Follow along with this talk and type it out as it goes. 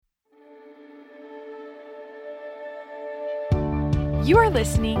You are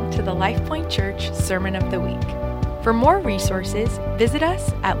listening to the LifePoint Church Sermon of the Week. For more resources, visit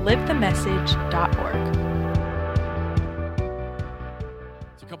us at livethemessage.org.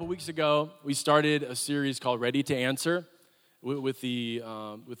 So a couple weeks ago, we started a series called Ready to Answer with the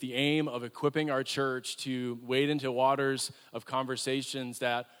aim of equipping our church to wade into waters of conversations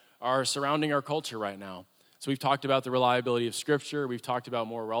that are surrounding our culture right now. So we've talked about the reliability of Scripture. We've talked about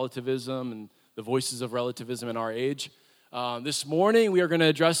more relativism and the voices of relativism in our age. This morning, we are going to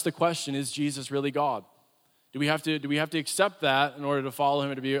address the question, is Jesus really God? Do we have to accept that in order to follow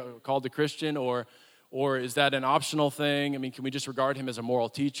him and to be called a Christian, or is that an optional thing? I mean, can we just regard him as a moral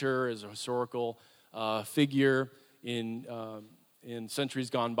teacher, as a historical figure in centuries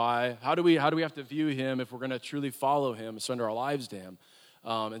gone by? How do we have to view him if we're going to truly follow him and surrender our lives to him?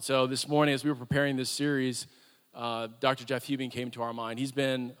 And so this morning, as we were preparing this series, Dr. Jeff Hubing came to our mind. He's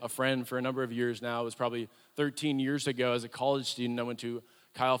been a friend for a number of years now. It was probably 13 years ago as a college student. I went to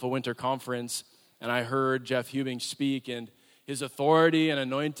Chi Alpha Winter Conference, and I heard Jeff Hubing speak, and his authority and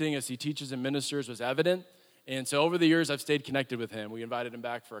anointing as he teaches and ministers was evident. And so over the years, I've stayed connected with him. We invited him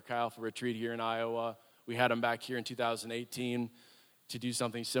back for a Chi Alpha retreat here in Iowa. We had him back here in 2018 to do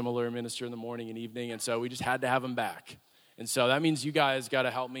something similar, minister in the morning and evening, and so we just had to have him back. And so that means you guys got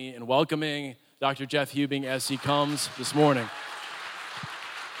to help me in welcoming Dr. Jeff Hubing as he comes this morning.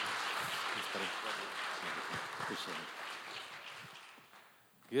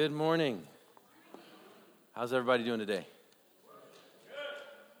 Good morning. How's everybody doing today?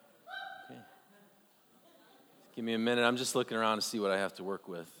 Okay. Give me a minute. I'm just looking around to see what I have to work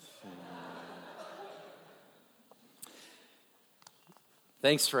with.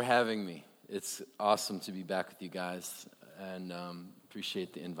 Thanks for having me. It's awesome to be back with you guys, and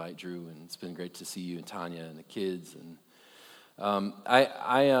appreciate the invite, Drew, and it's been great to see you and Tanya and the kids. And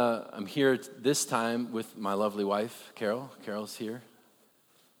I'm here this time with my lovely wife, Carol. Carol's here.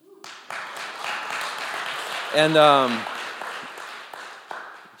 And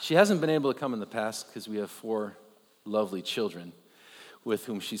she hasn't been able to come in the past because we have 4 lovely children with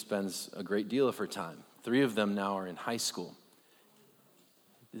whom she spends a great deal of her time. 3 of them now are in high school.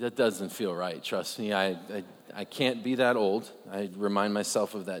 That doesn't feel right, trust me. I can't be that old. I remind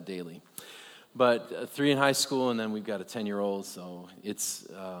myself of that daily. But 3 in high school, and then we've got a 10-year-old, so it's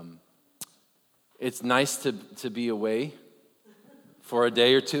nice to be away for a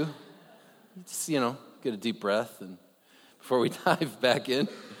day or two. Just, get a deep breath and before we dive back in.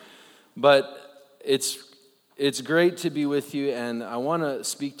 But it's great to be with you, and I want to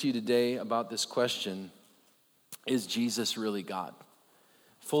speak to you today about this question, is Jesus really God?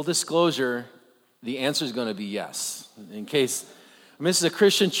 Full disclosure, the answer is going to be yes. This is a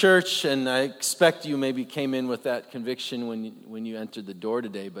Christian church, and I expect you maybe came in with that conviction when you entered the door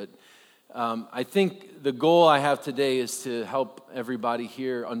today, but I think the goal I have today is to help everybody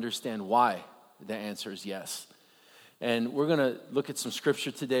here understand why the answer is yes. And we're going to look at some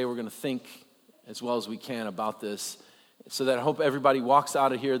scripture today. We're going to think as well as we can about this so that I hope everybody walks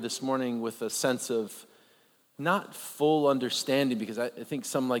out of here this morning with a sense of not full understanding, because I think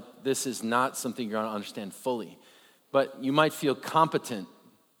something like this is not something you're going to understand fully. But you might feel competent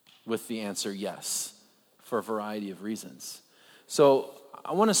with the answer yes for a variety of reasons. So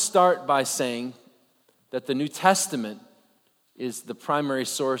I want to start by saying that the New Testament is the primary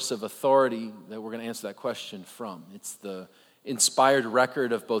source of authority that we're going to answer that question from. It's the inspired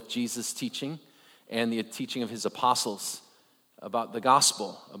record of both Jesus' teaching and the teaching of his apostles about the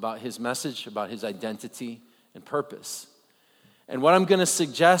gospel, about his message, about his identity and purpose. And what I'm going to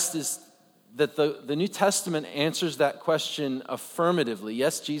suggest is that the New Testament answers that question affirmatively.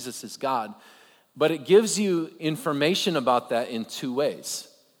 Yes, Jesus is God, but it gives you information about that in 2 ways.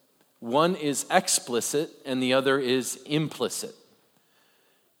 One is explicit and the other is implicit.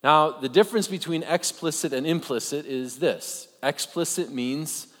 Now, the difference between explicit and implicit is this. Explicit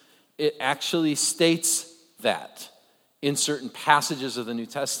means it actually states that in certain passages of the New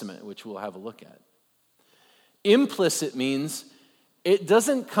Testament, which we'll have a look at. Implicit means it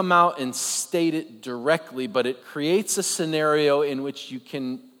doesn't come out and state it directly, but it creates a scenario in which you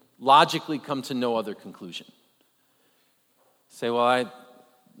can logically come to no other conclusion. Say, well, I'm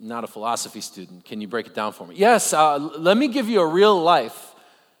not a philosophy student. Can you break it down for me? Yes, let me give you a real life,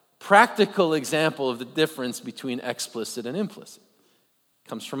 practical example of the difference between explicit and implicit. It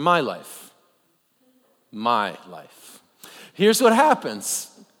comes from my life. My life. Here's what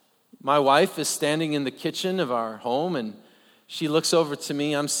happens. My wife is standing in the kitchen of our home, and she looks over to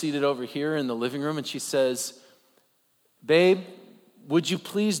me. I'm seated over here in the living room, and she says, "Babe, would you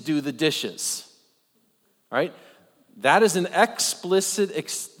please do the dishes?" All right? That is an explicit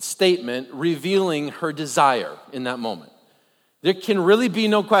statement revealing her desire in that moment. There can really be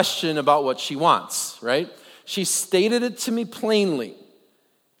no question about what she wants, right? She stated it to me plainly.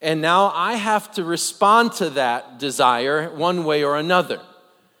 And now I have to respond to that desire one way or another.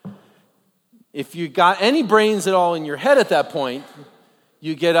 If you got any brains at all in your head at that point,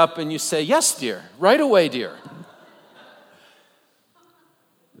 you get up and you say, yes, dear, right away, dear.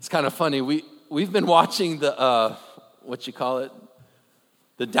 It's kind of funny. We've been watching the,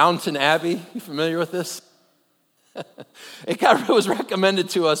 the Downton Abbey. You familiar with this? It was recommended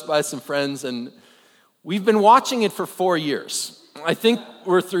to us by some friends, and we've been watching it for 4 years. I think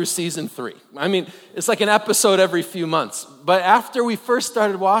we're through season 3. I mean, it's like an episode every few months. But after we first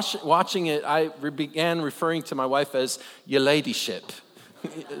started watching it, I began referring to my wife as your ladyship.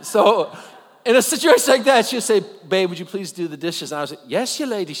 So in a situation like that, she'll say, babe, would you please do the dishes? And I was like, yes, your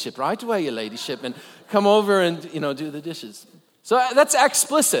ladyship, right away, your ladyship. And come over and, do the dishes. So that's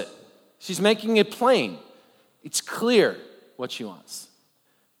explicit. She's making it plain. It's clear what she wants.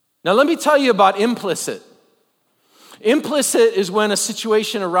 Now let me tell you about implicit. Implicit is when a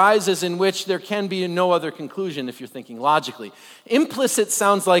situation arises in which there can be no other conclusion if you're thinking logically. Implicit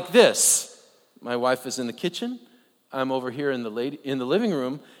sounds like this. My wife is in the kitchen. I'm over here in the living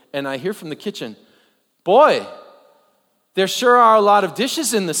room, and I hear from the kitchen, boy, there sure are a lot of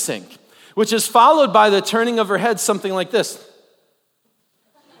dishes in the sink, which is followed by the turning of her head, something like this.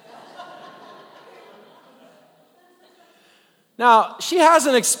 Now, she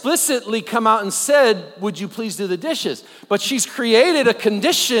hasn't explicitly come out and said, would you please do the dishes? But she's created a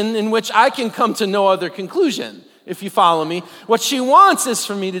condition in which I can come to no other conclusion, if you follow me. What she wants is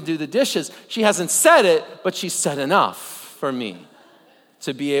for me to do the dishes. She hasn't said it, but she's said enough for me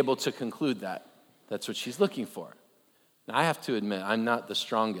to be able to conclude that. That's what she's looking for. Now, I have to admit, I'm not the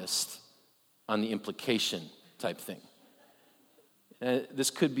strongest on the implication type thing.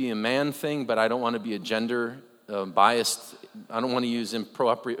 This could be a man thing, but I don't want to be a gender biased. I don't want to use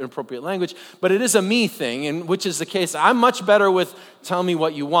inappropriate language, but it is a me thing, and which is the case. I'm much better with tell me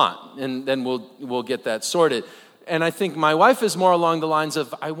what you want, and then we'll get that sorted. And I think my wife is more along the lines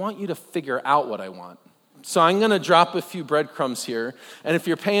of, I want you to figure out what I want. So I'm going to drop a few breadcrumbs here, and if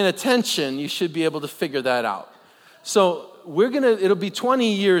you're paying attention, you should be able to figure that out. So it'll be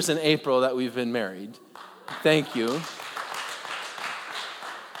 20 years in April that we've been married. Thank you.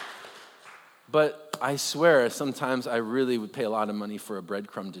 But I swear, sometimes I really would pay a lot of money for a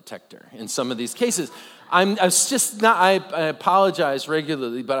breadcrumb detector in some of these cases. I apologize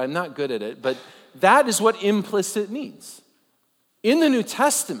regularly, but I'm not good at it. But that is what implicit means. In the New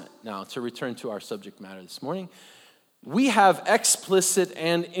Testament, now to return to our subject matter this morning, we have explicit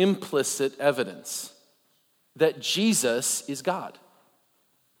and implicit evidence that Jesus is God.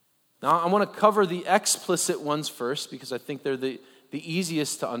 Now, I want to cover the explicit ones first because I think they're the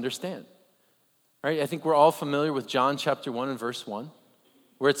easiest to understand. Right? I think we're all familiar with John chapter 1 and verse 1,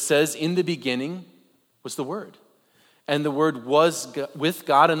 where it says, in the beginning was the Word. And the Word was with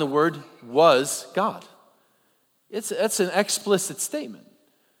God, and the Word was God. That's an explicit statement.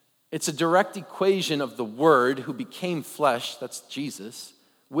 It's a direct equation of the Word who became flesh, that's Jesus,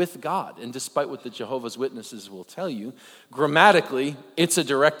 with God. And despite what the Jehovah's Witnesses will tell you, grammatically, it's a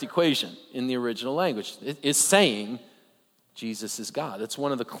direct equation in the original language. It is saying Jesus is God. That's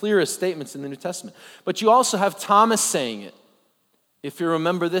one of the clearest statements in the New Testament. But you also have Thomas saying it. If you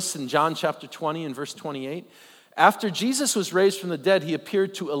remember this in John chapter 20 and verse 28, after Jesus was raised from the dead, he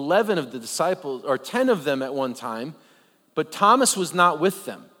appeared to 11 of the disciples, or 10 of them at one time, but Thomas was not with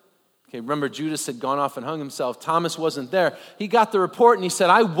them. Okay, remember Judas had gone off and hung himself. Thomas wasn't there. He got the report and he said,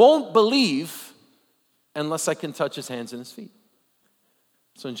 I won't believe unless I can touch his hands and his feet.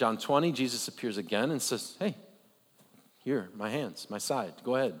 So in John 20, Jesus appears again and says, hey, here, my hands, my side,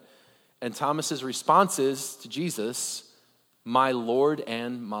 go ahead. And Thomas's response is to Jesus, my Lord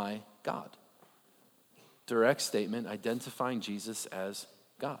and my God. Direct statement identifying Jesus as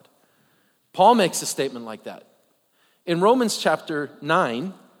God. Paul makes a statement like that. In Romans chapter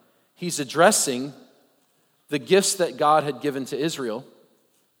 9, he's addressing the gifts that God had given to Israel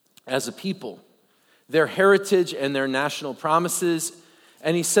as a people, their heritage and their national promises.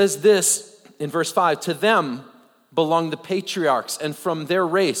 And he says this in verse 5, to them belong the patriarchs, and from their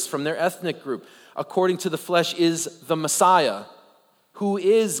race, from their ethnic group, according to the flesh, is the Messiah, who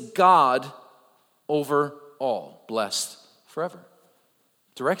is God over all, blessed forever.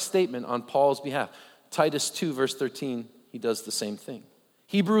 Direct statement on Paul's behalf. Titus 2, verse 13, he does the same thing.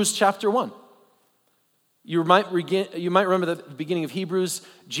 Hebrews chapter 1. You might remember that at the beginning of Hebrews,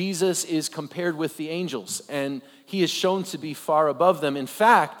 Jesus is compared with the angels, and he is shown to be far above them. In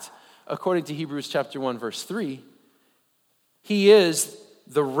fact, according to Hebrews chapter 1, verse 3, he is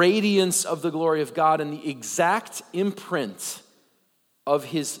the radiance of the glory of God and the exact imprint of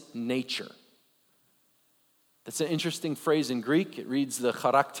his nature. That's an interesting phrase in Greek. It reads the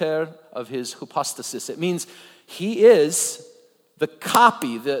charakter of his hypostasis. It means he is the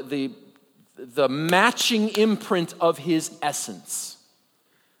copy, the matching imprint of his essence.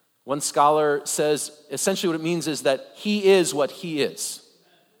 One scholar says, essentially what it means is that he is what he is.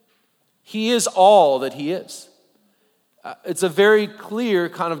 He is all that he is. It's a very clear,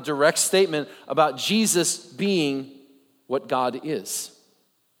 kind of direct statement about Jesus being what God is.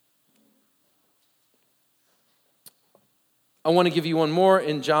 I want to give you one more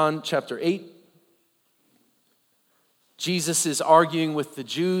in John chapter 8. Jesus is arguing with the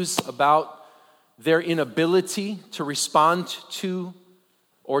Jews about their inability to respond to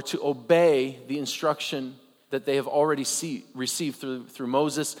or to obey the instruction that they have already received through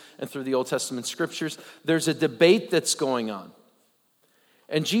Moses and through the Old Testament scriptures. There's a debate that's going on.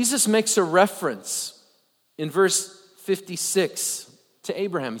 And Jesus makes a reference in verse 56 to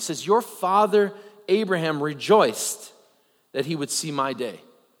Abraham. He says, "Your father Abraham rejoiced that he would see my day.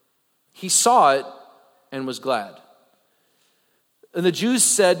 He saw it and was glad." And the Jews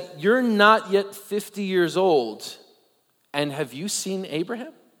said, "You're not yet 50 years old, and have you seen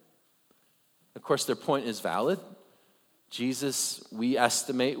Abraham?" Of course, their point is valid. Jesus, we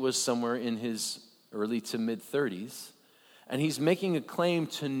estimate, was somewhere in his early to mid-30s, and he's making a claim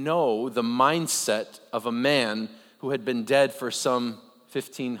to know the mindset of a man who had been dead for some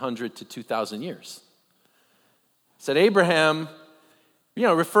 1,500 to 2,000 years. Said Abraham,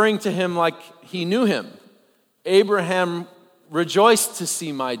 referring to him like he knew him. Abraham rejoiced to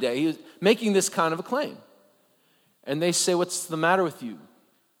see my day. He was making this kind of a claim. And they say, "What's the matter with you?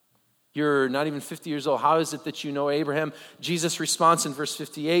 You're not even 50 years old. How is it that you know Abraham?" Jesus responds in verse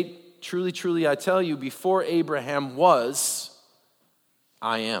 58, "Truly, truly, I tell you, before Abraham was,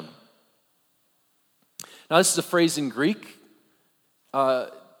 I am." Now, this is a phrase in Greek.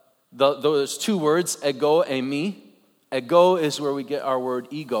 Those two words, ego, eimi. Ego is where we get our word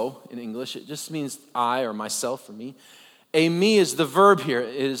ego in English. It just means I or myself or me. Eimi is the verb here.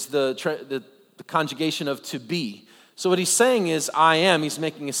 It is the conjugation of to be. So what he's saying is, I am. He's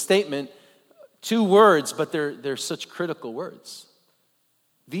making a statement, two words, but they're such critical words.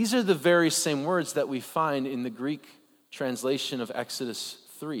 These are the very same words that we find in the Greek translation of Exodus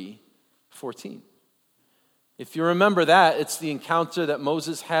 3:14. If you remember that, it's the encounter that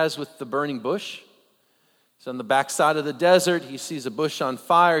Moses has with the burning bush. He's on the backside of the desert. He sees a bush on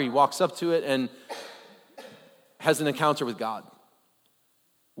fire. He walks up to it and has an encounter with God,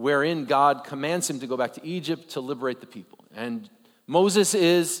 wherein God commands him to go back to Egypt to liberate the people. And Moses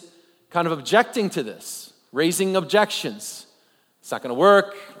is kind of objecting to this, raising objections. It's not going to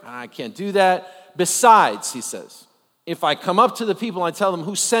work. I can't do that. Besides, he says, if I come up to the people and I tell them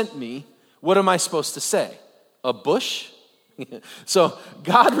who sent me, what am I supposed to say? A bush? So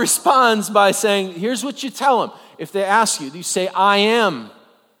God responds by saying, here's what you tell them. If they ask you, you say, I am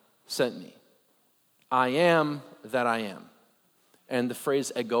sent me. I am that I am. And the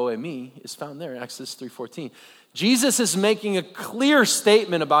phrase ego eimi is found there in Exodus 3:14. Jesus is making a clear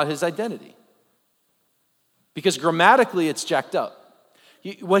statement about his identity. Because grammatically it's jacked up.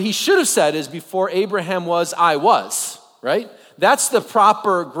 What he should have said is, before Abraham was, I was, right? That's the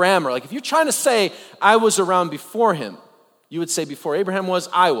proper grammar. Like if you're trying to say, I was around before him, you would say, before Abraham was,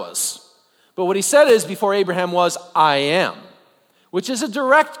 I was. But what he said is, before Abraham was, I am, which is a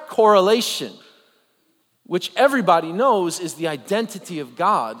direct correlation, which everybody knows is the identity of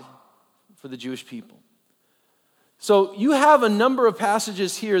God for the Jewish people. So you have a number of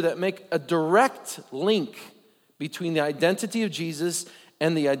passages here that make a direct link between the identity of Jesus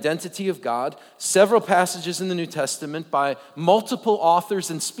and the identity of God. Several passages in the New Testament by multiple authors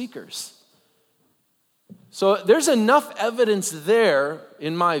and speakers. So there's enough evidence there,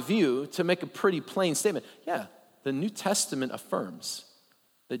 in my view, to make a pretty plain statement. Yeah, the New Testament affirms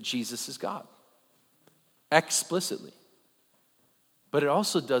that Jesus is God. Explicitly. But it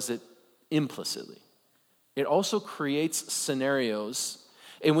also does it implicitly. It also creates scenarios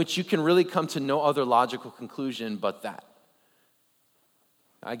in which you can really come to no other logical conclusion but that.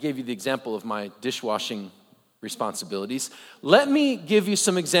 I gave you the example of my dishwashing responsibilities. Let me give you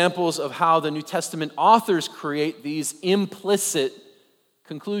some examples of how the New Testament authors create these implicit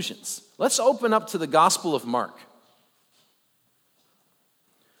conclusions. Let's open up to the Gospel of Mark.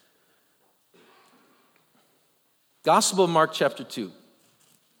 Gospel of Mark chapter 2.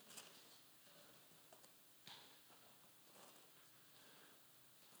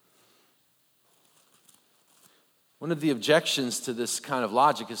 One of the objections to this kind of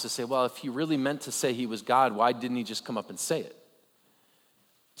logic is to say, well, if he really meant to say he was God, why didn't he just come up and say it?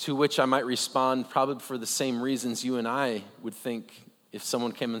 To which I might respond, probably for the same reasons you and I would think if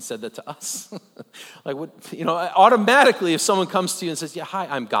someone came and said that to us? Like, what, automatically, if someone comes to you and says, yeah, hi,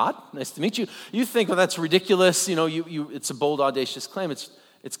 I'm God, nice to meet you, you think, well, that's ridiculous, it's a bold, audacious claim.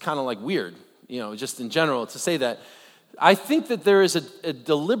 It's kind of like weird, just in general to say that. I think that there is a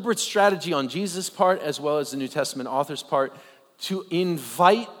deliberate strategy on Jesus' part as well as the New Testament author's part to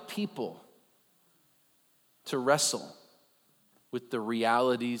invite people to wrestle with the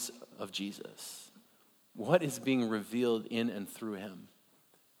realities of Jesus. What is being revealed in and through him?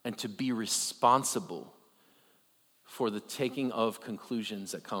 And to be responsible for the taking of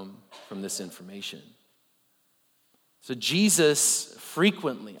conclusions that come from this information. So Jesus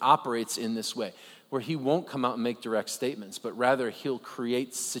frequently operates in this way, where he won't come out and make direct statements, but rather he'll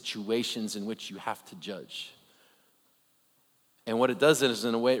create situations in which you have to judge. And what it does is,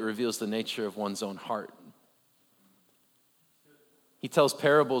 in a way, it reveals the nature of one's own heart. He tells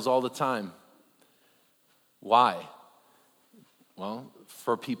parables all the time. Why? Well,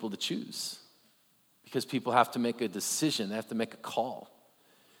 for people to choose. Because people have to make a decision. They have to make a call.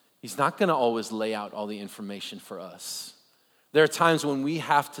 He's not going to always lay out all the information for us. There are times when we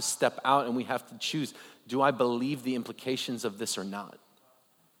have to step out and we have to choose, do I believe the implications of this or not?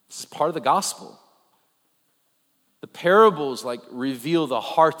 This is part of the gospel. The parables reveal the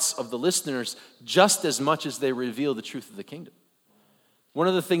hearts of the listeners just as much as they reveal the truth of the kingdom. One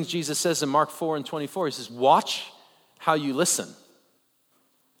of the things Jesus says in Mark 4:24, he says, watch how you listen.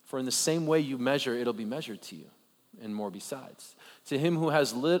 For in the same way you measure, it'll be measured to you, and more besides. To him who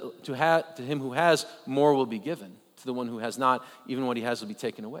has little, to him who has, more will be given. To the one who has not, even what he has will be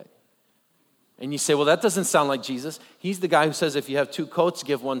taken away. And you say, well, that doesn't sound like Jesus. He's the guy who says if you have 2 coats,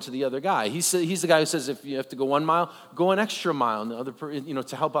 give one to the other guy. He's the guy who says if you have to go 1 mile, go an extra mile, and the other,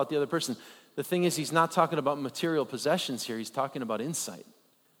 to help out the other person. The thing is, he's not talking about material possessions here. He's talking about insight.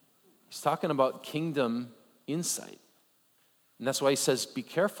 He's talking about kingdom insight. And that's why he says, be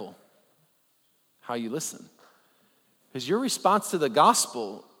careful how you listen. Because your response to the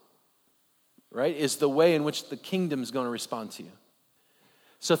gospel, right, is the way in which the kingdom is going to respond to you.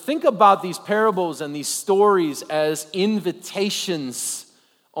 So think about these parables and these stories as invitations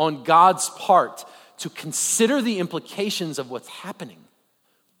on God's part to consider the implications of what's happening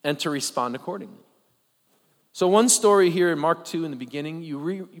and to respond accordingly. So one story here in Mark 2 in the beginning,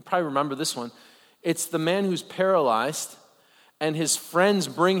 you probably remember this one. It's the man who's paralyzed and his friends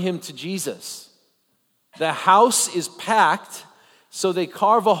bring him to Jesus. The house is packed, so they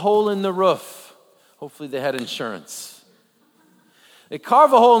carve a hole in the roof. Hopefully they had insurance. They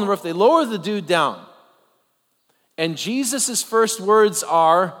carve a hole in the roof. They lower the dude down. And Jesus' first words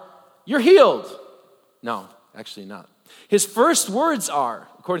are, you're healed. No, actually not. His first words are,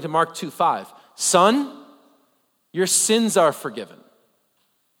 according to Mark 2:5, son, your sins are forgiven.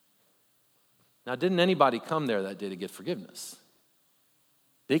 Now, didn't anybody come there that day to get forgiveness?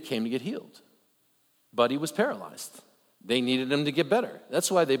 They came to get healed. But he was paralyzed. They needed him to get better. That's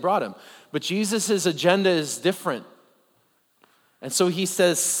why they brought him. But Jesus' agenda is different. And so he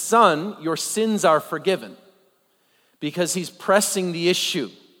says, son, your sins are forgiven. Because he's pressing the issue.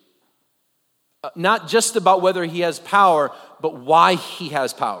 Not just about whether he has power, but why he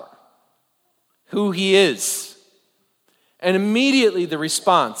has power. Who he is. And immediately the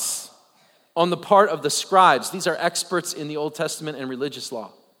response on the part of the scribes, these are experts in the Old Testament and religious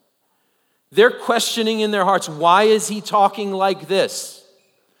law. They're questioning in their hearts, why is he talking like this?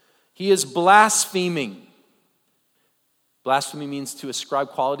 He is blaspheming. Blasphemy means to ascribe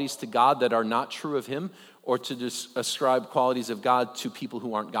qualities to God that are not true of him, or to ascribe qualities of God to people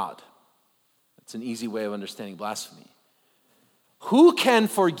who aren't God. That's an easy way of understanding blasphemy. Who can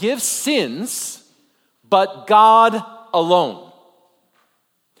forgive sins but God alone?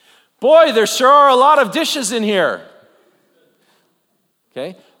 Boy, there sure are a lot of dishes in here.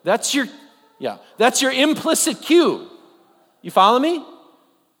 Okay? That's your implicit cue. You follow me?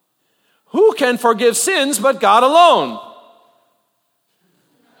 Who can forgive sins but God alone?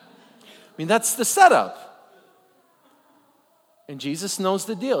 I mean, that's the setup. And Jesus knows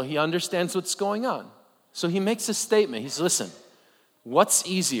the deal. He understands what's going on. So he makes a statement. He says, listen, what's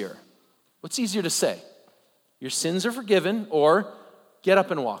easier? What's easier to say? Your sins are forgiven, or get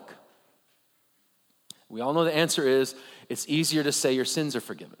up and walk. We all know the answer is, it's easier to say your sins are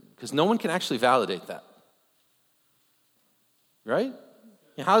forgiven, because no one can actually validate that. Right?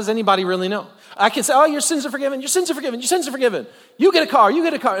 How does anybody really know? I can say, oh, your sins are forgiven, your sins are forgiven, your sins are forgiven. You get a car, you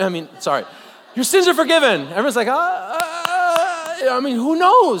get a car. Your sins are forgiven. Everyone's like, who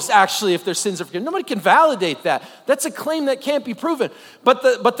knows actually if their sins are forgiven? Nobody can validate that. That's a claim that can't be proven. But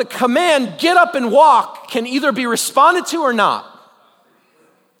the command, get up and walk, can either be responded to or not.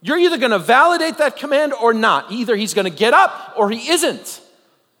 You're either going to validate that command or not. Either he's going to get up or he isn't.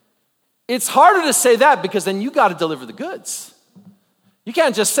 It's harder to say that because then you got to deliver the goods. You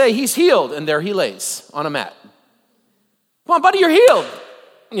can't just say he's healed and there he lays on a mat. Come on, buddy, you're healed.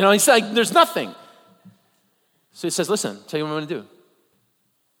 He's like, there's nothing. So he says, listen, tell you what I'm going to do.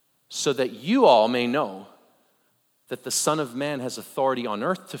 So that you all may know that the Son of Man has authority on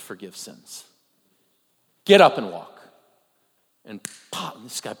earth to forgive sins. Get up and walk. And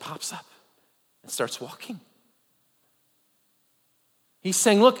this guy pops up and starts walking. He's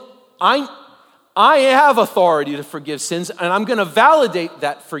saying, look, I have authority to forgive sins, and I'm going to validate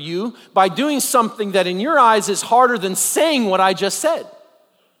that for you by doing something that in your eyes is harder than saying what I just said.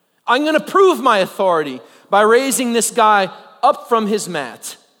 I'm going to prove my authority by raising this guy up from his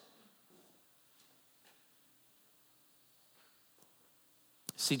mat.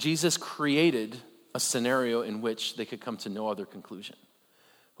 See, Jesus created a scenario in which they could come to no other conclusion.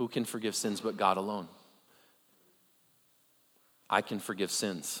 Who can forgive sins but God alone? I can forgive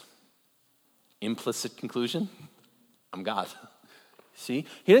sins. Implicit conclusion, I'm God. See?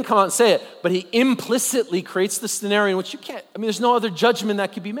 He didn't come out and say it, but he implicitly creates the scenario in which you can't. There's no other judgment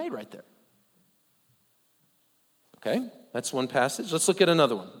that could be made right there. Okay, that's one passage. Let's look at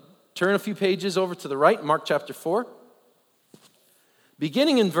another one. Turn a few pages over to the right, Mark chapter 4.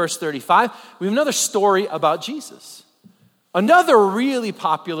 Beginning in verse 35, we have another story about Jesus. Another really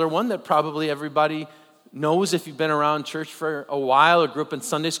popular one that probably everybody knows if you've been around church for a while or grew up in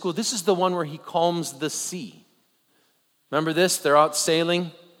Sunday school. This is the one where he calms the sea. Remember this? They're out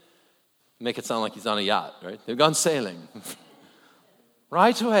sailing. Make it sound like he's on a yacht, right? They've gone sailing.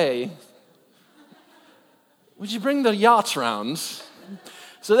 Right away. Would you bring the yacht round?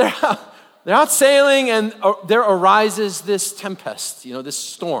 So they're out sailing, and there arises this tempest, this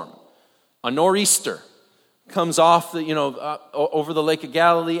storm. A nor'easter comes off over the Lake of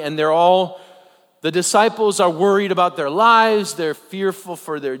Galilee, and the disciples are worried about their lives, they're fearful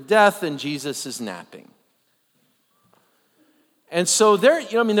for their death, and Jesus is napping. And so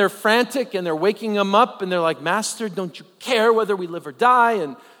they're frantic, and they're waking him up, and they're like, Master, don't you care whether we live or die?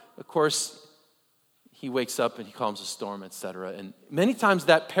 And of course, he wakes up and he calms the storm, etc. And many times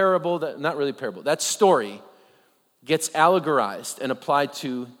that that story gets allegorized and applied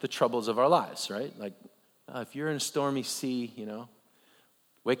to the troubles of our lives, right? Like, if you're in a stormy sea,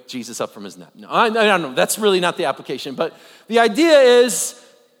 wake Jesus up from his nap. No, I don't know. That's really not the application. But the idea is,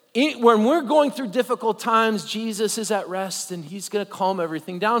 when we're going through difficult times, Jesus is at rest and he's going to calm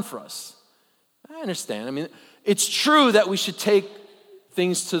everything down for us. I understand. It's true that we should take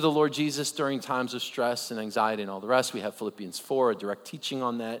things to the Lord Jesus during times of stress and anxiety and all the rest. We have Philippians 4, a direct teaching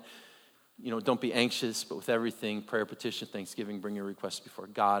on that. Don't be anxious, but with everything, prayer, petition, thanksgiving, bring your requests before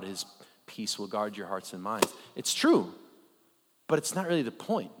God. His peace will guard your hearts and minds. It's true, but it's not really the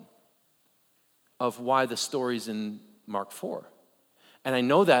point of why the story's in Mark 4. And I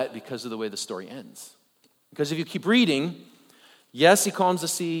know that because of the way the story ends. Because if you keep reading, yes, he calms the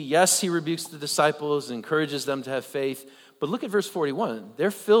sea. Yes, he rebukes the disciples, encourages them to have faith. But look at verse 41. They're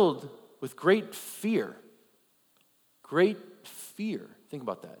filled with great fear. Great fear. Think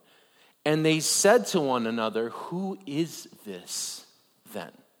about that. And they said to one another, who is this then,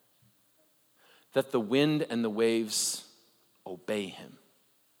 that the wind and the waves obey him?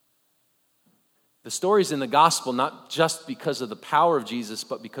 The story's in the gospel not just because of the power of Jesus,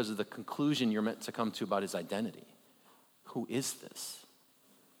 but because of the conclusion you're meant to come to about his identity. Who is this?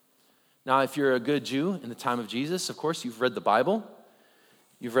 Now, if you're a good Jew in the time of Jesus, of course, you've read the Bible,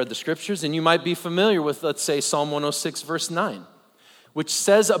 you've read the scriptures, and you might be familiar with, let's say, Psalm 106, verse 9, which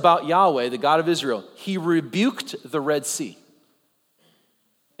says about Yahweh, the God of Israel, he rebuked the Red Sea,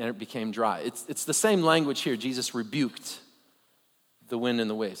 and it became dry. It's the same language here. Jesus rebuked the wind and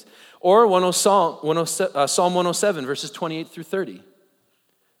the waves. Or Psalm 107, verses 28 through 30.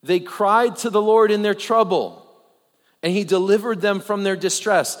 They cried to the Lord in their trouble, and he delivered them from their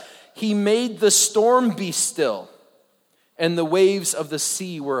distress. He made the storm be still, and the waves of the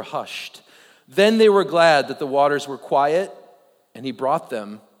sea were hushed. Then they were glad that the waters were quiet, and he brought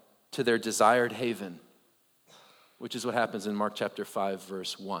them to their desired haven, which is what happens in Mark chapter 5,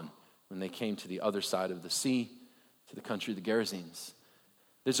 verse 1, when they came to the other side of the sea, to the country of the Gerasenes.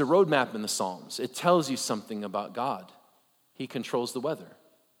 There's a roadmap in the Psalms. It tells you something about God. He controls the weather.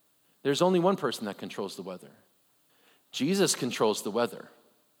 There's only one person that controls the weather. Jesus controls the weather.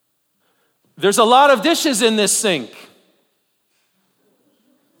 There's a lot of dishes in this sink.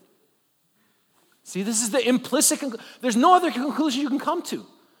 See, this is the implicit there's no other conclusion you can come to.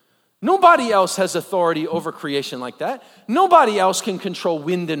 Nobody else has authority over creation like that. Nobody else can control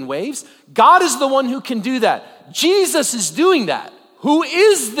wind and waves. God is the one who can do that. Jesus is doing that. Who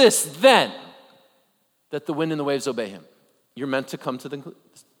is this then that the wind and the waves obey him? You're meant to come to the conclusion,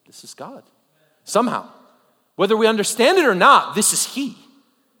 this is God. Somehow. Whether we understand it or not, this is he.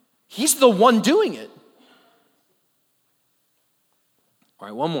 He's the one doing it. All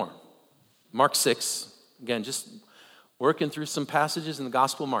right, one more. Mark 6. Again, just working through some passages in the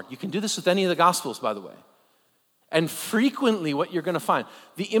Gospel of Mark. You can do this with any of the Gospels, by the way. And frequently what you're going to find,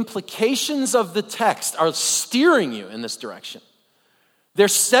 the implications of the text are steering you in this direction. They're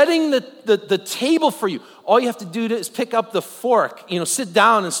setting the table for you. All you have to do is pick up the fork, sit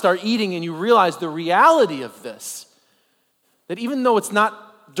down and start eating, and you realize the reality of this. That even though it's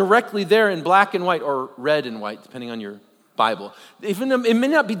not directly there in black and white or red and white, depending on your Bible, even it may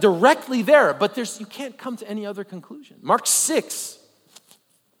not be directly there, but you can't come to any other conclusion. Mark 6,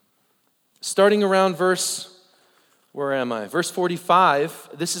 starting around verse 45,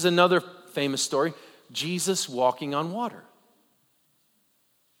 this is another famous story, Jesus walking on water.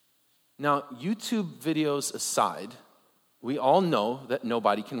 Now, YouTube videos aside, we all know that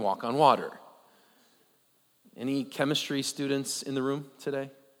nobody can walk on water. Any chemistry students in the room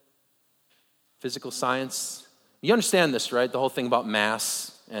today? Physical science? You understand this, right? The whole thing about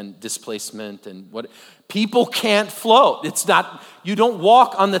mass and displacement and what people can't float. It's not, you don't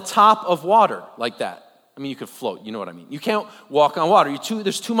walk on the top of water like that. I mean, you could float, you know what I mean. You can't walk on water.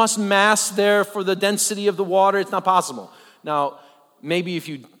 There's too much mass there for the density of the water. It's not possible. Now, maybe if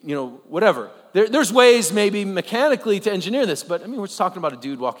whatever. There's ways maybe mechanically to engineer this, but I mean, we're just talking about a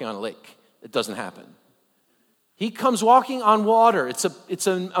dude walking on a lake. It doesn't happen. He comes walking on water. It's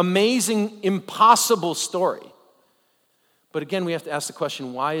an amazing, impossible story. But again, we have to ask the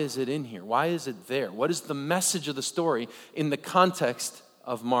question, why is it in here? Why is it there? What is the message of the story in the context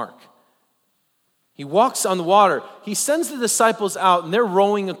of Mark? He walks on the water. He sends the disciples out, and they're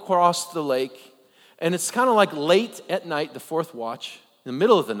rowing across the lake. And it's kind of like late at night, the fourth watch, in the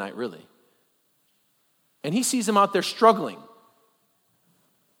middle of the night, really. And he sees them out there struggling.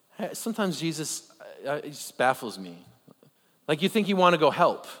 Sometimes Jesus, it just baffles me. Like you think you want to go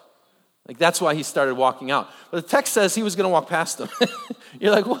help. Like that's why he started walking out. But the text says he was going to walk past them.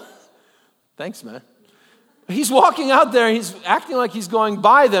 You're like, what? Thanks, man. He's walking out there, he's acting like he's going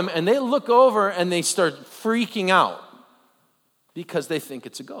by them, and they look over and they start freaking out because they think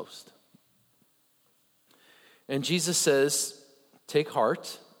it's a ghost. And Jesus says, take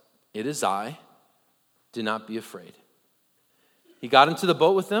heart, it is I, do not be afraid. He got into the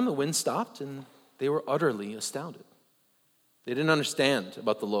boat with them, the wind stopped, and they were utterly astounded. They didn't understand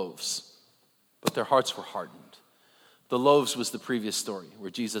about the loaves, but their hearts were hardened. The loaves was the previous story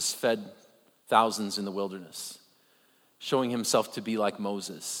where Jesus fed thousands in the wilderness, showing himself to be like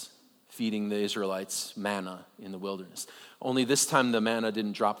Moses, feeding the Israelites manna in the wilderness. Only this time the manna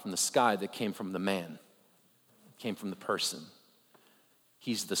didn't drop from the sky, that came from the man. Came from the person.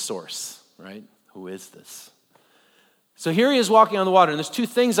 He's the source, right? Who is this? So here he is walking on the water, and there's two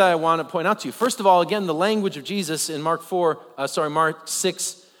things I want to point out to you. First of all, again, the language of Jesus in Mark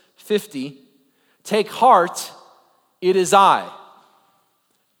 6:50. Take heart, it is I.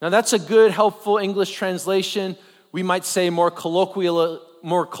 Now that's a good, helpful English translation. We might say more colloquially,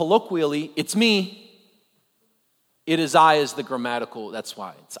 it's me. It is I is the grammatical, that's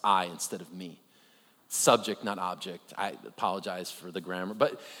why it's I instead of me. Subject, not object. I apologize for the grammar,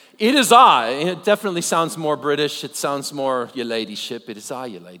 but it is I. It definitely sounds more British. It sounds more your ladyship. It is I,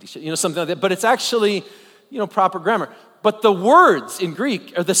 your ladyship. Something like that. But it's actually, proper grammar. But the words in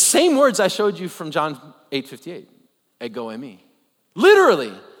Greek are the same words I showed you from John 8:58. Ego eimi.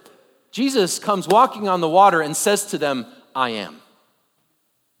 Literally, Jesus comes walking on the water and says to them, I am.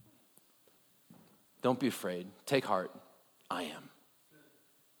 Don't be afraid. Take heart. I am.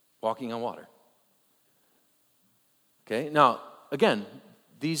 Walking on water. Okay, now, again,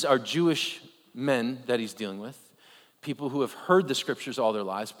 these are Jewish men that he's dealing with, people who have heard the scriptures all their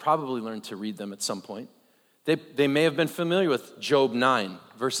lives, probably learned to read them at some point. They may have been familiar with Job 9,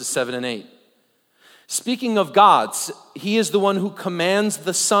 verses 7 and 8. Speaking of gods, he is the one who commands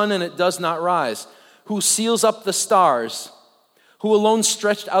the sun and it does not rise, who seals up the stars, who alone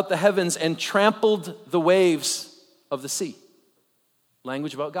stretched out the heavens and trampled the waves of the sea.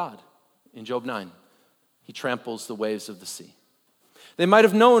 Language about God in Job 9. He tramples the waves of the sea. They might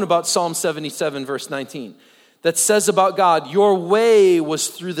have known about Psalm 77, verse 19, that says about God, your way was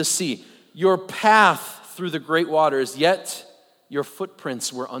through the sea, your path through the great waters, yet your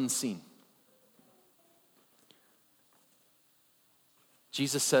footprints were unseen.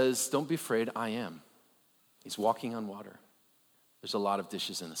 Jesus says, don't be afraid, I am. He's walking on water. There's a lot of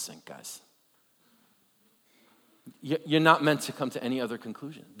dishes in the sink, guys. You're not meant to come to any other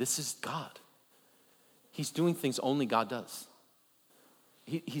conclusion. This is God. He's doing things only God does.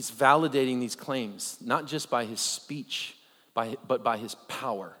 he's validating these claims, not just by his speech, but by his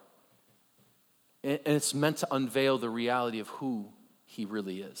power. And it's meant to unveil the reality of who he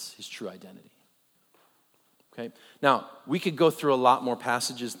really is, his true identity. Okay? Now, we could go through a lot more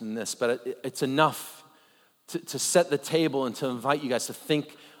passages than this, but it's enough to set the table and to invite you guys to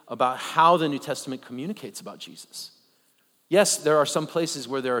think about how the New Testament communicates about Jesus. Yes, there are some places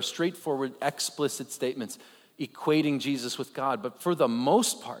where there are straightforward, explicit statements equating Jesus with God, but for the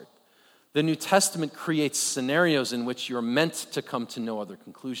most part, the New Testament creates scenarios in which you're meant to come to no other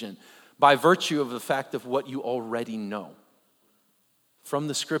conclusion by virtue of the fact of what you already know from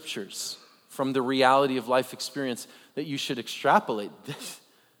the scriptures, from the reality of life experience, that you should extrapolate.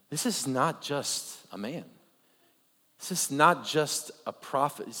 This is not just a man. This is not just a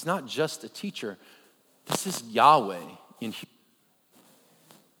prophet. It's not just a teacher. This is Yahweh in human.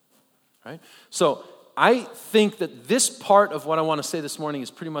 Right? So I think that this part of what I want to say this morning is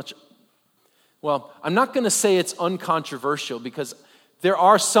pretty much, well, I'm not going to say it's uncontroversial because there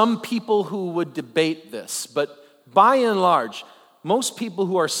are some people who would debate this, but by and large, most people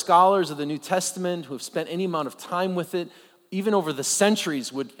who are scholars of the New Testament, who have spent any amount of time with it, even over the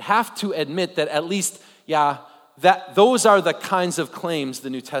centuries, would have to admit that at least, that those are the kinds of claims the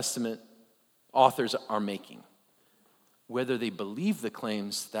New Testament authors are making. Whether they believe the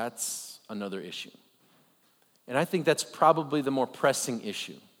claims, that's another issue. And I think that's probably the more pressing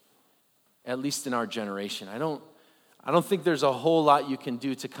issue, at least in our generation. I don't think there's a whole lot you can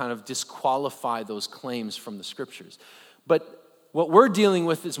do to kind of disqualify those claims from the scriptures. But what we're dealing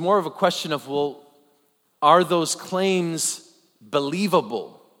with is more of a question of, well, are those claims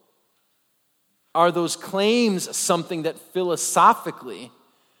believable? Are those claims something that philosophically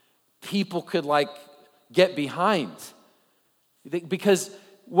people could get behind? Because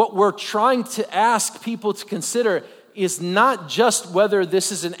what we're trying to ask people to consider is not just whether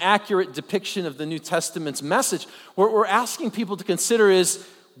this is an accurate depiction of the New Testament's message. What we're asking people to consider is,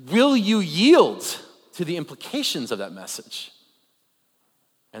 will you yield to the implications of that message?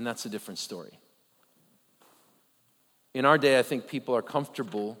 And that's a different story. In our day, I think people are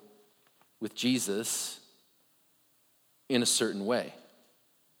comfortable with Jesus in a certain way.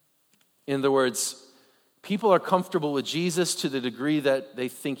 In other words, people are comfortable with Jesus to the degree that they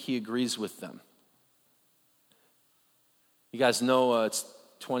think he agrees with them. You guys know it's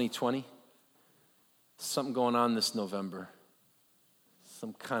 2020. Something going on this November.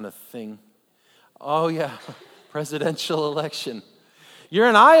 Some kind of thing. Oh yeah, presidential election. You're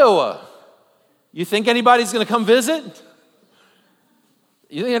in Iowa. You think anybody's going to come visit?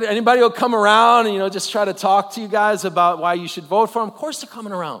 You think anybody will come around and just try to talk to you guys about why you should vote for them? Of course they're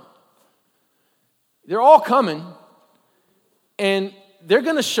coming around. They're all coming. And they're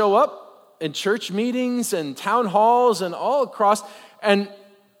going to show up in church meetings and town halls and all across. And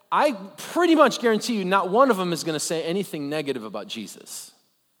I pretty much guarantee you not one of them is going to say anything negative about Jesus.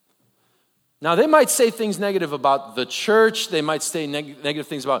 Now, they might say things negative about the church. They might say negative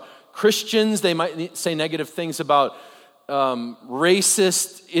things about Christians. They might say negative things about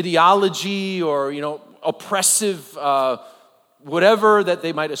racist ideology or, oppressive whatever that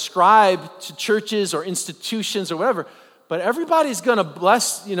they might ascribe to churches or institutions or whatever. But everybody's going to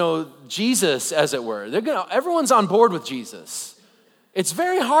bless, Jesus, as it were. Everyone's on board with Jesus. It's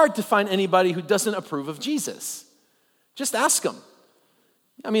very hard to find anybody who doesn't approve of Jesus. Just ask them.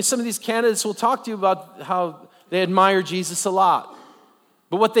 Some of these candidates will talk to you about how they admire Jesus a lot.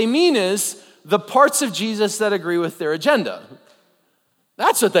 But what they mean is the parts of Jesus that agree with their agenda.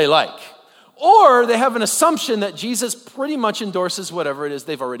 That's what they like. Or they have an assumption that Jesus pretty much endorses whatever it is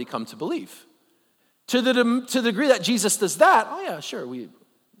they've already come to believe. To the degree that Jesus does that, oh yeah, sure,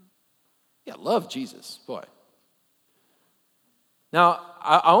 love Jesus, boy. Now,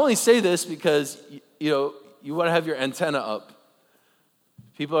 I only say this because, you want to have your antenna up.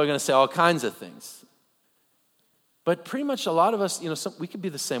 People are going to say all kinds of things. But pretty much a lot of us, we could be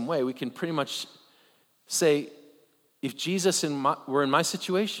the same way. We can pretty much say, if Jesus were in my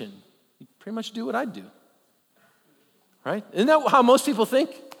situation, he'd pretty much do what I'd do. Right? Isn't that how most people think?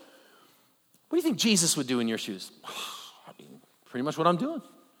 What do you think Jesus would do in your shoes? Pretty much what I'm doing.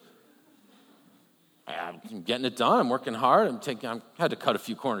 I'm getting it done. I'm working hard. I had to cut a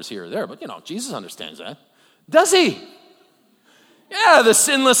few corners here or there, but Jesus understands that. Does he? Yeah, the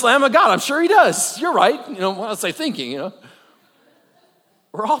sinless Lamb of God. I'm sure he does. You're right. What was I thinking,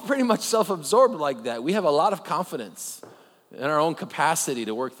 We're all pretty much self-absorbed like that. We have a lot of confidence in our own capacity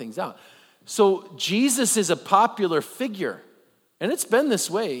to work things out. So Jesus is a popular figure, and it's been this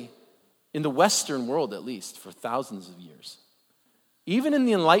way in the Western world, at least, for thousands of years. Even in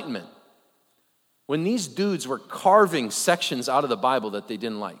the Enlightenment, when these dudes were carving sections out of the Bible that they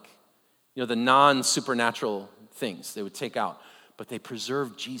didn't like, the non-supernatural things they would take out, but they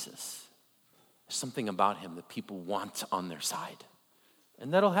preserved Jesus. There's something about him that people want on their side.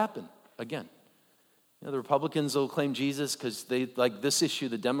 And that'll happen again. The Republicans will claim Jesus because they like this issue.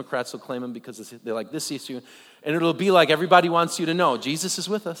 The Democrats will claim him because they like this issue. And it'll be like everybody wants you to know, Jesus is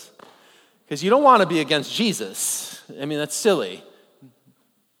with us. Because you don't want to be against Jesus. I mean, that's silly.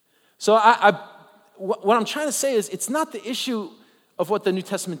 So what I'm trying to say is it's not the issue of what the New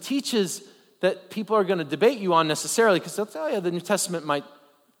Testament teaches that people are going to debate you on necessarily, because they'll tell you the New Testament might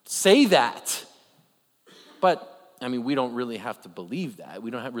say that. But we don't really have to believe that.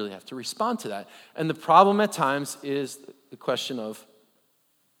 We don't really have to respond to that. And the problem at times is the question of,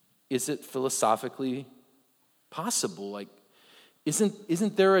 is it philosophically possible? Like,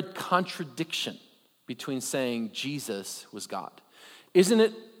 isn't there a contradiction between saying Jesus was God? Isn't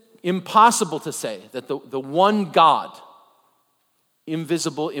it impossible to say that the one God,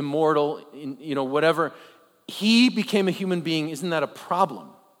 invisible, immortal, whatever, he became a human being? Isn't that a problem?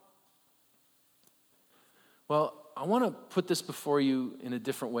 Well, I want to put this before you in a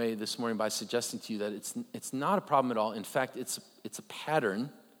different way this morning by suggesting to you that it's not a problem at all. In fact, it's a pattern,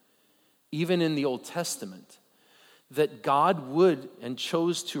 even in the Old Testament, that God would and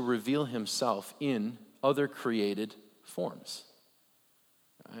chose to reveal himself in other created forms.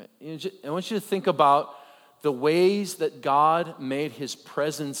 I want you to think about the ways that God made his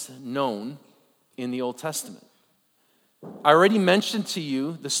presence known in the Old Testament. I already mentioned to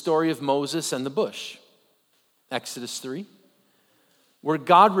you the story of Moses and the bush. Exodus 3, where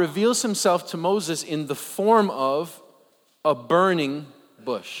God reveals himself to Moses in the form of a burning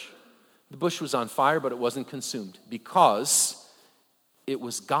bush. The bush was on fire, but it wasn't consumed because it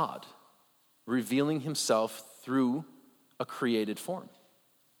was God revealing himself through a created form.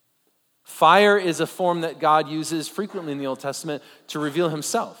 Fire is a form that God uses frequently in the Old Testament to reveal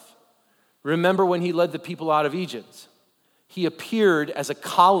himself. Remember when he led the people out of Egypt? He appeared as a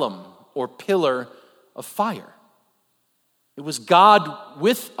column or pillar of fire. It was God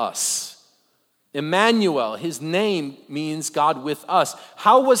with us. Emmanuel, his name means God with us.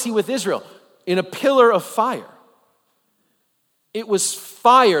 How was he with Israel? In a pillar of fire. It was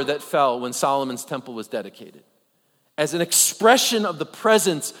fire that fell when Solomon's temple was dedicated, as an expression of the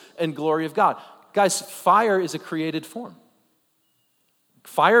presence and glory of God. Guys, fire is a created form.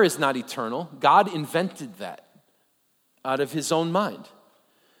 Fire is not eternal. God invented that out of his own mind.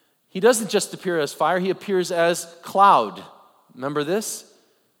 He doesn't just appear as fire, he appears as cloud. Remember this?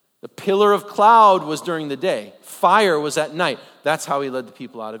 The pillar of cloud was during the day. Fire was at night. That's how he led the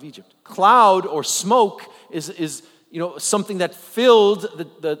people out of Egypt. Cloud or smoke is something that filled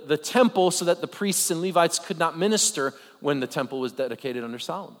the temple so that the priests and Levites could not minister when the temple was dedicated under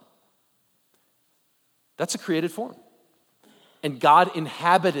Solomon. That's a created form. And God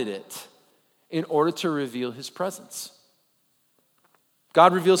inhabited it in order to reveal his presence.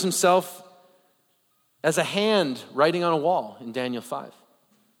 God reveals himself as a hand writing on a wall in Daniel 5.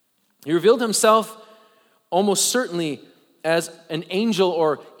 He revealed himself almost certainly as an angel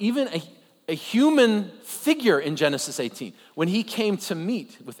or even a human figure in Genesis 18 when he came to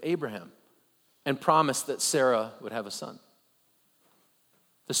meet with Abraham and promised that Sarah would have a son.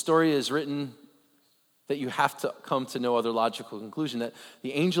 The story is written that you have to come to no other logical conclusion, that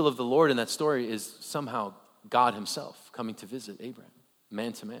the angel of the Lord in that story is somehow God himself coming to visit Abraham.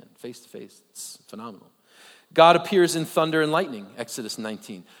 Man to man, face to face. It's phenomenal. God appears in thunder and lightning, Exodus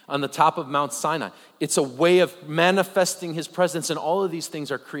 19, on the top of Mount Sinai. It's a way of manifesting his presence, and all of these things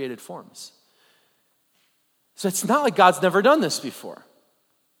are created forms. So it's not like God's never done this before.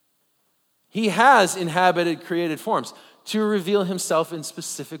 He has inhabited created forms to reveal himself in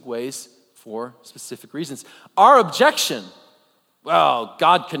specific ways for specific reasons. Our objection, well,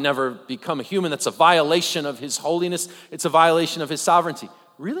 God can never become a human. That's a violation of his holiness. It's a violation of his sovereignty.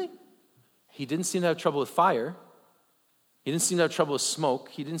 Really? He didn't seem to have trouble with fire. He didn't seem to have trouble with smoke.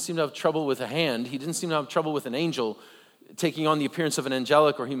 He didn't seem to have trouble with a hand. He didn't seem to have trouble with an angel taking on the appearance of an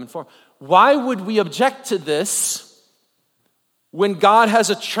angelic or human form. Why would we object to this when God has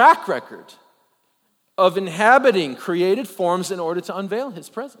a track record of inhabiting created forms in order to unveil his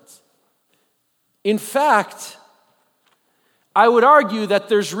presence? In fact, I would argue that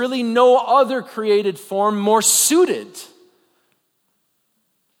there's really no other created form more suited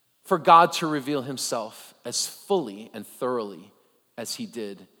for God to reveal himself as fully and thoroughly as he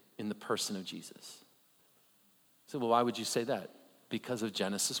did in the person of Jesus. So, well, why would you say that? Because of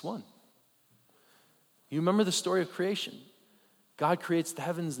Genesis 1. You remember the story of creation. God creates the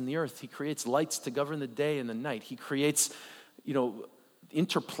heavens and the earth. He creates lights to govern the day and the night. He creates,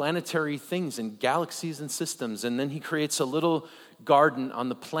 interplanetary things and galaxies and systems. And then he creates a little garden on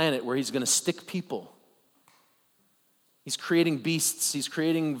the planet where he's going to stick people. He's creating beasts. He's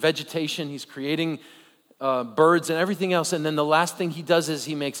creating vegetation. He's creating birds and everything else. And then the last thing he does is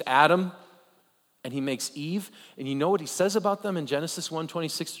he makes Adam and he makes Eve. And you know what he says about them in Genesis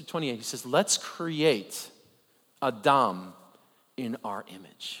 1:26-28? He says, let's create Adam in our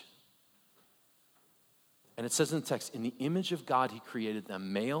image. And it says in the text, in the image of God, he created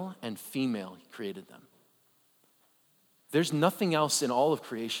them. Male and female, he created them. There's nothing else in all of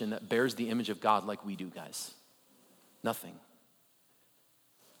creation that bears the image of God like we do, guys. Nothing.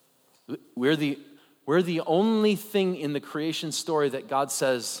 We're the only thing in the creation story that God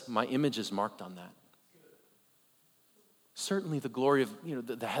says, my image is marked on that. Certainly the glory of,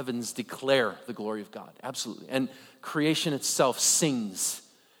 the heavens declare the glory of God. Absolutely. And creation itself sings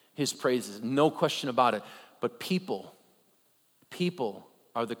his praises. No question about it. But people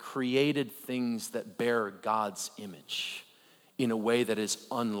are the created things that bear God's image in a way that is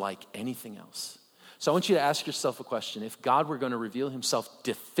unlike anything else. So I want you to ask yourself a question. If God were going to reveal himself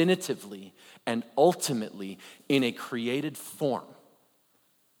definitively and ultimately in a created form,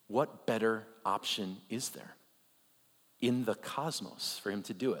 what better option is there in the cosmos for him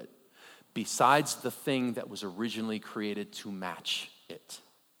to do it besides the thing that was originally created to match it?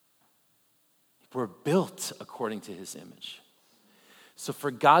 We're built according to his image. So for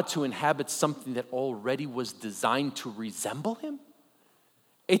God to inhabit something that already was designed to resemble him,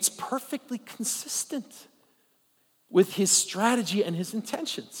 it's perfectly consistent with his strategy and his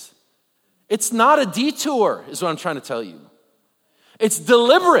intentions. It's not a detour, is what I'm trying to tell you. It's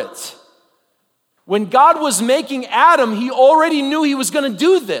deliberate. When God was making Adam, he already knew he was going to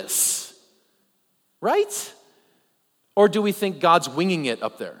do this. Right? Or do we think God's winging it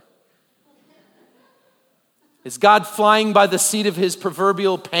up there? Is God flying by the seat of his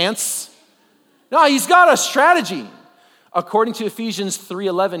proverbial pants? No, he's got a strategy. According to Ephesians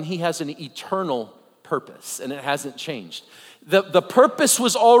 3:11, he has an eternal purpose, and it hasn't changed. The purpose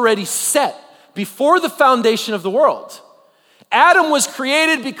was already set before the foundation of the world. Adam was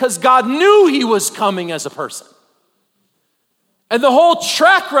created because God knew he was coming as a person. And the whole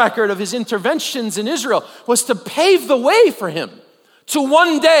track record of his interventions in Israel was to pave the way for him to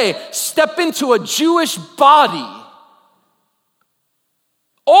one day step into a Jewish body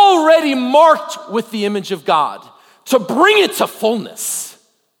already marked with the image of God, to bring it to fullness.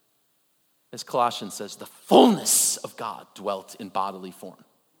 As Colossians says, the fullness of God dwelt in bodily form.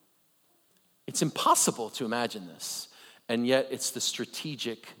 It's impossible to imagine this, and yet it's the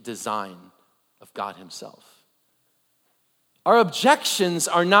strategic design of God himself. Our objections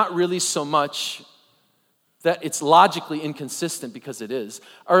are not really so much that it's logically inconsistent, because it is.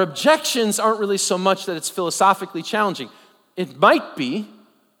 Our objections aren't really so much that it's philosophically challenging. It might be.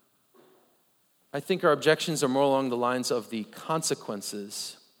 I think our objections are more along the lines of the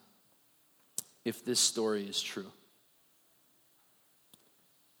consequences if this story is true.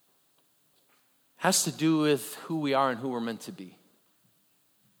 It has to do with who we are and who we're meant to be.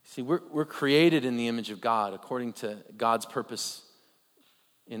 See, we're created in the image of God according to God's purpose.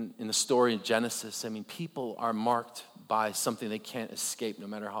 In the story of Genesis, people are marked by something they can't escape no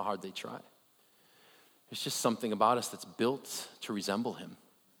matter how hard they try. There's just something about us that's built to resemble him.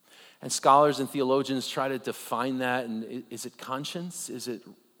 And scholars and theologians try to define that. And is it conscience? Is it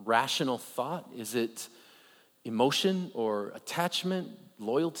rational thought? Is it emotion or attachment,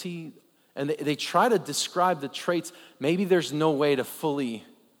 loyalty? And they try to describe the traits. Maybe there's no way to fully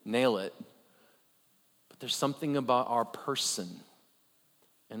nail it, but there's something about our person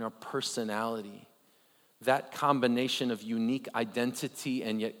and our personality, that combination of unique identity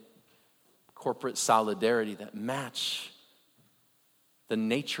and yet corporate solidarity that match the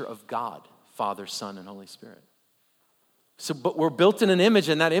nature of God, Father, Son, and Holy Spirit. So, but we're built in an image,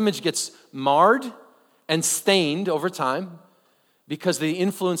 and that image gets marred and stained over time because of the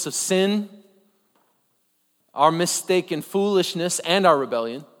influence of sin, our mistaken foolishness, and our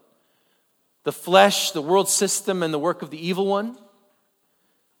rebellion, the flesh, the world system, and the work of the evil one.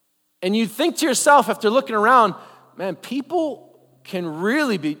 And you think to yourself after looking around, man, people can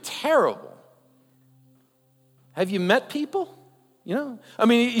really be terrible. Have you met people? You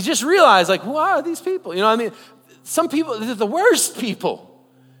just realize, who are these people? Some people, they're the worst people.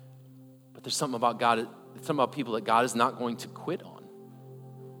 But there's something about God, something about people that God is not going to quit on.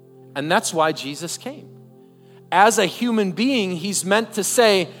 And that's why Jesus came. As a human being, he's meant to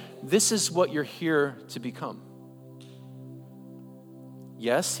say, this is what you're here to become.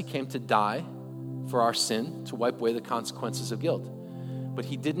 Yes, he came to die for our sin, to wipe away the consequences of guilt. But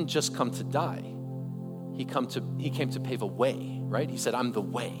he didn't just come to die. He came to pave a way right? He said, I'm the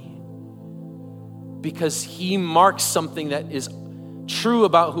way. Because he marks something that is true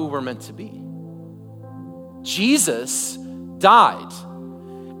about who we're meant to be. Jesus died.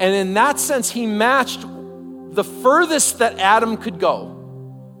 And in that sense, he matched the furthest that Adam could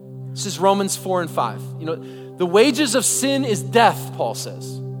go. This is Romans 4 and 5. You know, the wages of sin is death, Paul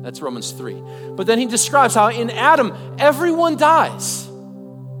says. That's Romans 3. But then he describes how in Adam, everyone dies.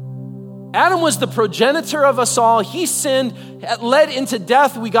 Adam was the progenitor of us all. He sinned, it led into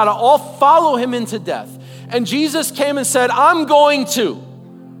death. We got to all follow him into death. And Jesus came and said, I'm going to.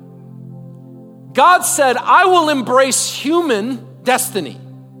 God said, I will embrace human destiny.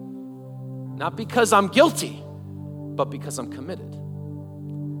 Not because I'm guilty, but because I'm committed.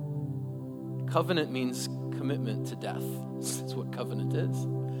 Covenant means commitment to death. That's what covenant is.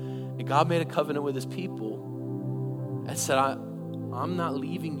 And God made a covenant with his people and said, I'm not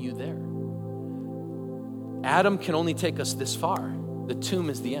leaving you there. Adam can only take us this far. The tomb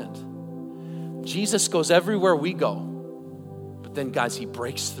is the end. Jesus goes everywhere we go. But then, guys, he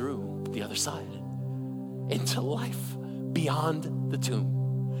breaks through the other side into life beyond the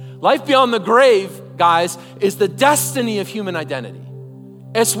tomb. Life beyond the grave, guys, is the destiny of human identity.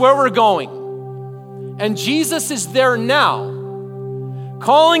 It's where we're going. And Jesus is there now,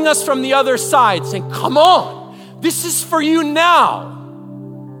 calling us from the other side, saying, come on, this is for you now.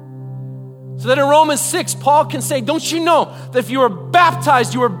 So that in Romans 6, Paul can say, don't you know that if you were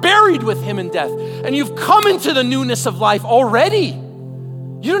baptized, you were buried with him in death, and you've come into the newness of life already.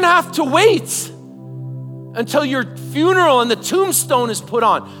 You don't have to wait until your funeral and the tombstone is put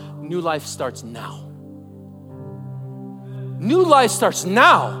on. New life starts now. New life starts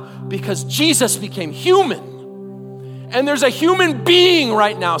now because Jesus became human. And there's a human being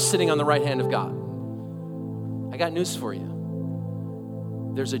right now sitting on the right hand of God. I got news for you.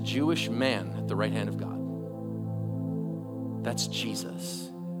 There's a Jewish man at the right hand of God. That's Jesus,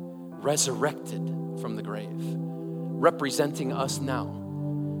 resurrected from the grave, representing us now.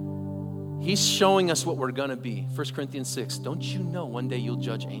 He's showing us what we're going to be. 1 Corinthians 6, don't you know one day you'll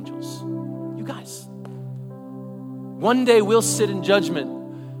judge angels? You guys. One day we'll sit in judgment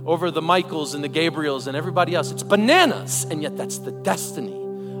over the Michaels and the Gabriels and everybody else. It's bananas, and yet that's the destiny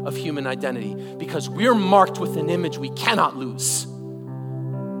of human identity because we're marked with an image we cannot lose.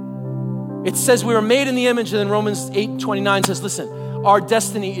 It says we were made in the image, and then Romans 8:29 says, listen, our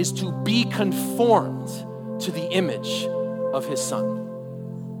destiny is to be conformed to the image of his son.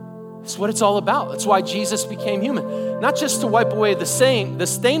 That's what it's all about. That's why Jesus became human. Not just to wipe away the stain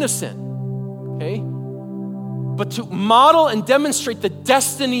of sin, okay? But to model and demonstrate the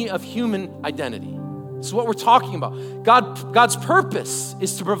destiny of human identity. This is what we're talking about. God's purpose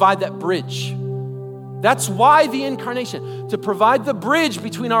is to provide that bridge. That's why the incarnation, to provide the bridge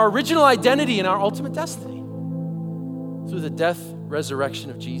between our original identity and our ultimate destiny. Through the death,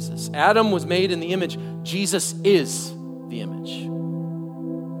 resurrection of Jesus. Adam was made in the image. Jesus is the image.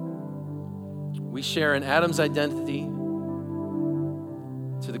 We share in Adam's identity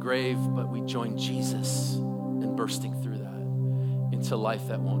to the grave, but we join Jesus in bursting through that into life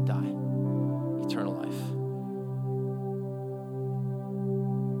that won't die, eternal life.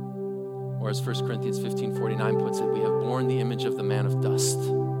 Or as 1 Corinthians 15:49 puts it, we have borne the image of the man of dust.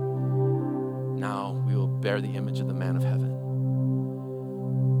 Now we will bear the image of the man of heaven.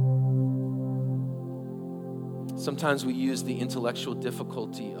 Sometimes we use the intellectual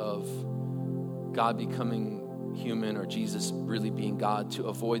difficulty of God becoming human or Jesus really being God to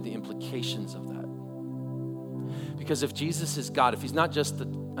avoid the implications of that. Because if Jesus is God, if he's not just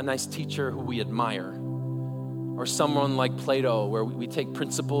a nice teacher who we admire, or someone like Plato where we take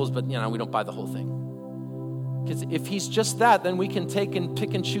principles, but we don't buy the whole thing. Because if he's just that, then we can take and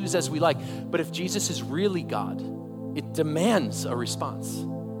pick and choose as we like. But if Jesus is really God, it demands a response.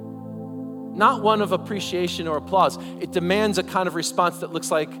 Not one of appreciation or applause. It demands a kind of response that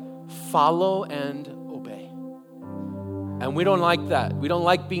looks like follow and obey. And we don't like that. We don't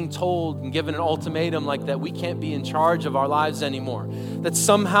like being told and given an ultimatum like that we can't be in charge of our lives anymore. That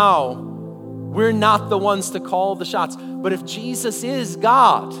somehow we're not the ones to call the shots. But if Jesus is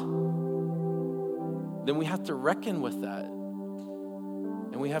God, then we have to reckon with that.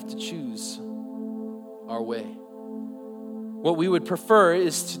 And we have to choose our way. What we would prefer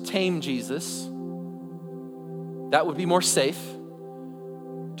is to tame Jesus. That would be more safe.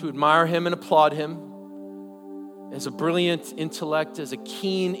 To admire him and applaud him as a brilliant intellect, as a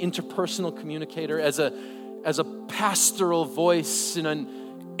keen interpersonal communicator, as a pastoral voice in an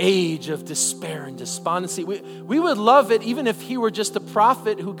age of despair and despondency. We would love it even if he were just a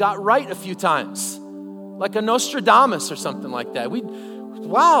prophet who got right a few times, like a Nostradamus or something like that.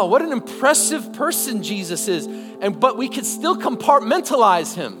 wow, what an impressive person Jesus is. But we could still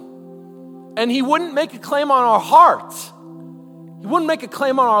compartmentalize him. And he wouldn't make a claim on our heart. He wouldn't make a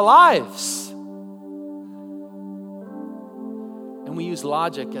claim on our lives. And we use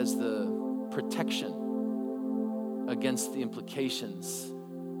logic as the protection against the implications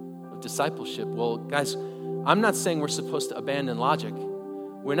of discipleship. Well, guys, I'm not saying we're supposed to abandon logic.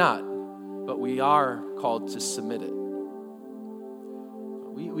 We're not. But we are called to submit it.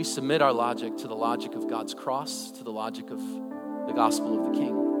 We submit our logic to the logic of God's cross, to the logic of the gospel of the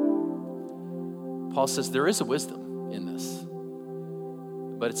King. Paul says there is a wisdom in this,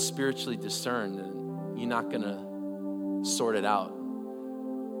 but it's spiritually discerned, and you're not going to sort it out.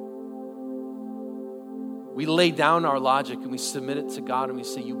 We lay down our logic and we submit it to God, and we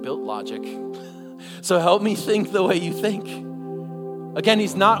say, you built logic, so help me think the way you think. Again,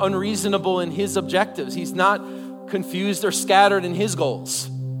 he's not unreasonable in his objectives. He's not confused or scattered in his goals.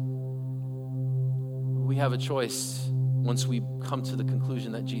 We have a choice once we come to the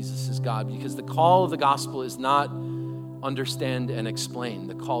conclusion that Jesus is God, because the call of the gospel is not understand and explain.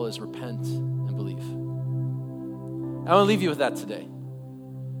 The call is repent and believe. I want to leave you with that today.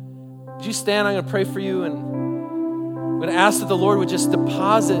 Would you stand? I'm going to pray for you, and I'm going to ask that the Lord would just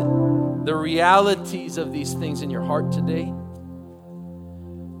deposit the realities of these things in your heart today.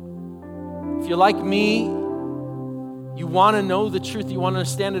 If you're like me, you want to know the truth, you want to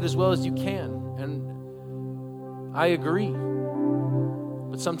understand it as well as you can. And I agree.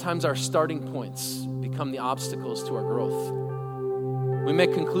 But sometimes our starting points become the obstacles to our growth. We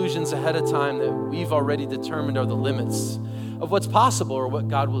make conclusions ahead of time that we've already determined are the limits of what's possible or what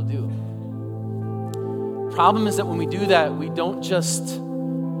God will do. Problem is that when we do that, we don't just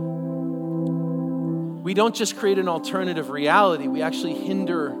create an alternative reality. We actually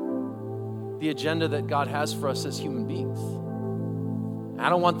hinder the agenda that God has for us as human beings. I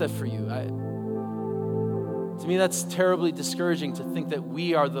don't want that for you. To me, that's terribly discouraging to think that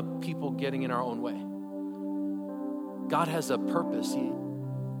we are the people getting in our own way. God has a purpose.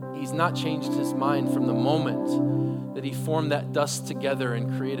 He's not changed his mind from the moment that he formed that dust together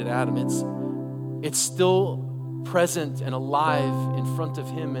and created Adam. It's still present and alive in front of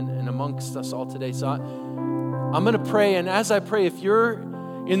him and amongst us all today. So I'm going to pray, and as I pray, if you're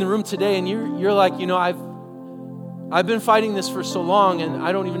in the room today and you're like, I've been fighting this for so long and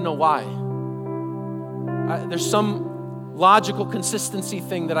I don't even know why. There's some logical consistency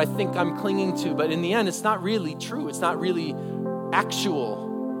thing that I think I'm clinging to, but in the end, it's not really true. It's not really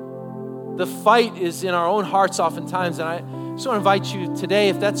actual. The fight is in our own hearts oftentimes, and I just want to invite you today,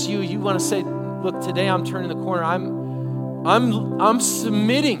 if that's you, you want to say, look, today I'm turning the corner. I'm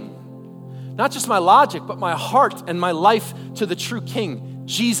submitting not just my logic, but my heart and my life to the true King,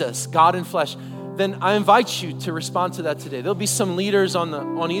 Jesus, God in flesh. Then I invite you to respond to that today. There'll be some leaders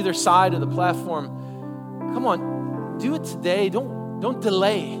on either side of the platform. Come on, do it today. Don't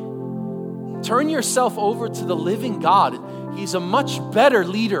delay. Turn yourself over to the living God. He's a much better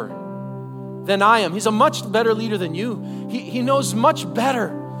leader than I am. He's a much better leader than you. He knows much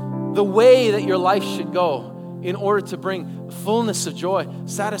better the way that your life should go in order to bring fullness of joy,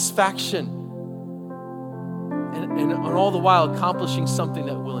 satisfaction, and all the while accomplishing something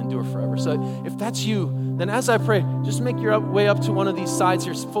that will endure forever. So if that's you, then as I pray, just make your way up to one of these sides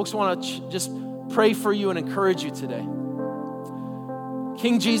here. Folks want to just pray for you and encourage you today.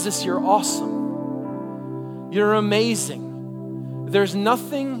 King Jesus, you're awesome. You're amazing. There's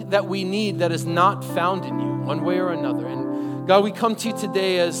nothing that we need that is not found in you, one way or another. And God, we come to you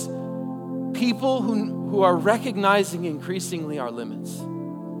today as people who are recognizing increasingly our limits.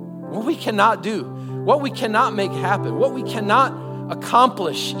 What we cannot do, what we cannot make happen, what we cannot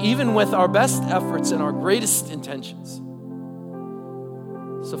accomplish, even with our best efforts and our greatest intentions.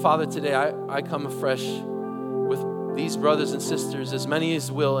 So, Father, today I come afresh with these brothers and sisters, as many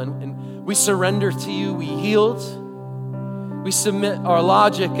as will, and we surrender to you. We yield. We submit our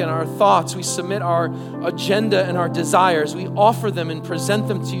logic and our thoughts. We submit our agenda and our desires. We offer them and present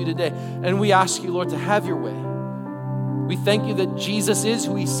them to you today. And we ask you, Lord, to have your way. We thank you that Jesus is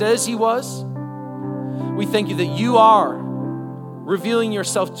who he says he was. We thank you that you are revealing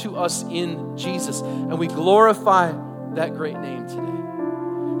yourself to us in Jesus. And we glorify that great name today.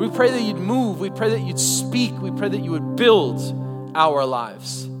 We pray that you'd move. We pray that you'd speak. We pray that you would build our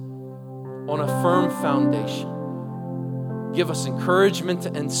lives on a firm foundation. Give us encouragement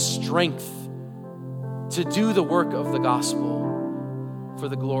and strength to do the work of the gospel for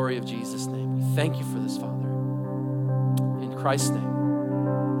the glory of Jesus' name. We thank you for this, Father. In Christ's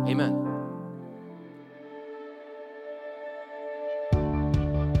name, amen.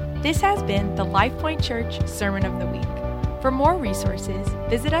 This has been the LifePoint Church Sermon of the Week. For more resources,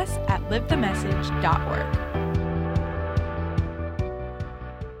 visit us at livethemessage.org.